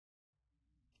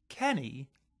Kenny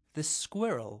the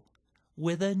squirrel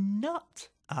with a nut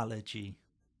allergy.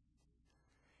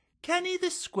 Kenny the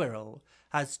squirrel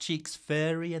has cheeks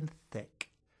furry and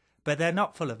thick, but they're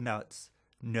not full of nuts.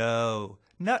 No,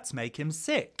 nuts make him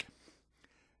sick.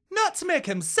 Nuts make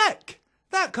him sick?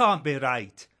 That can't be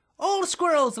right. All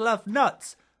squirrels love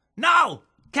nuts. No,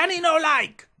 Kenny no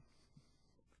like.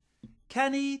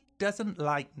 Kenny doesn't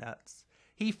like nuts.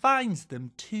 He finds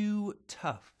them too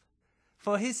tough,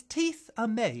 for his teeth are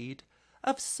made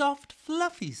of soft,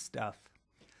 fluffy stuff.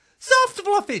 Soft,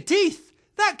 fluffy teeth?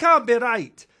 That can't be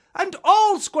right. And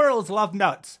all squirrels love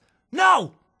nuts.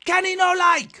 No, Kenny no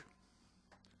like.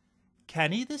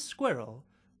 Kenny the squirrel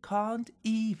can't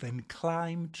even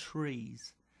climb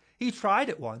trees. He tried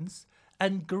it once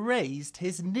and grazed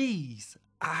his knees.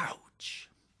 Ouch.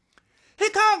 He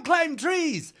can't climb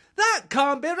trees. That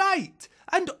can't be right.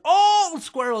 And all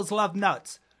squirrels love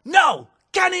nuts. No,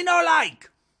 Kenny no like.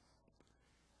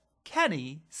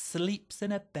 Kenny sleeps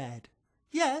in a bed.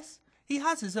 Yes, he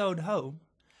has his own home.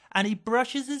 And he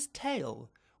brushes his tail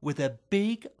with a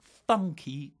big,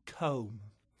 funky comb.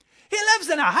 He lives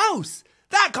in a house.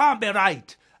 That can't be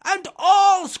right. And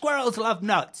all squirrels love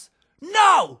nuts.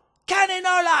 No, Kenny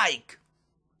no like.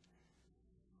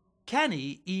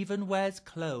 Kenny even wears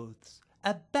clothes,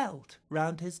 a belt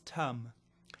round his tum,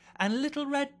 and little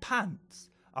red pants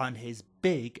on his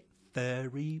big,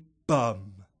 furry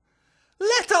bum.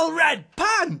 Little red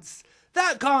pants!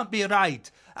 That can't be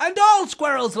right. And all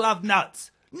squirrels love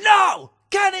nuts. No,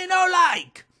 Kenny no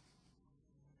like.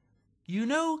 You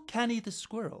know Kenny the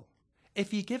squirrel.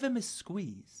 If you give him a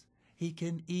squeeze, he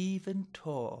can even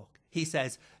talk. He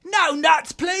says, "No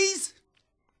nuts, please."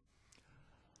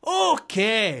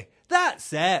 Okay,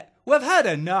 that's it. We've had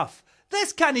enough.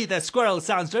 This Kenny the squirrel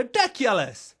sounds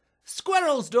ridiculous.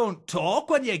 Squirrels don't talk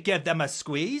when you give them a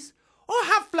squeeze. Or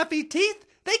have fluffy teeth.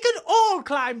 They can all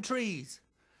climb trees.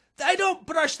 They don't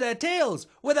brush their tails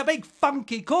with a big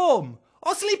funky comb.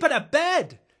 Or sleep in a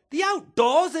bed. The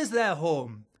outdoors is their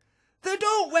home. They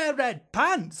don't wear red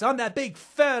pants on their big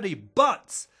furry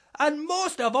butts. And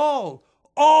most of all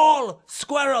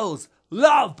squirrels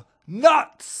love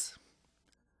nuts.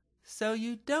 So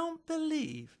you don't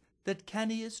believe that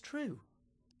Kenny is true?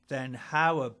 Then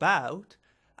how about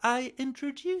I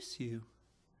introduce you?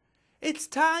 It's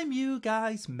time you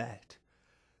guys met.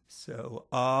 So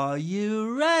are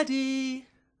you ready?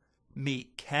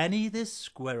 Meet Kenny the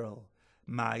squirrel,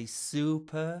 my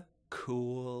super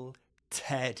cool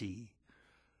teddy.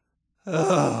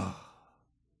 Oh,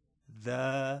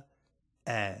 the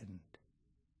end.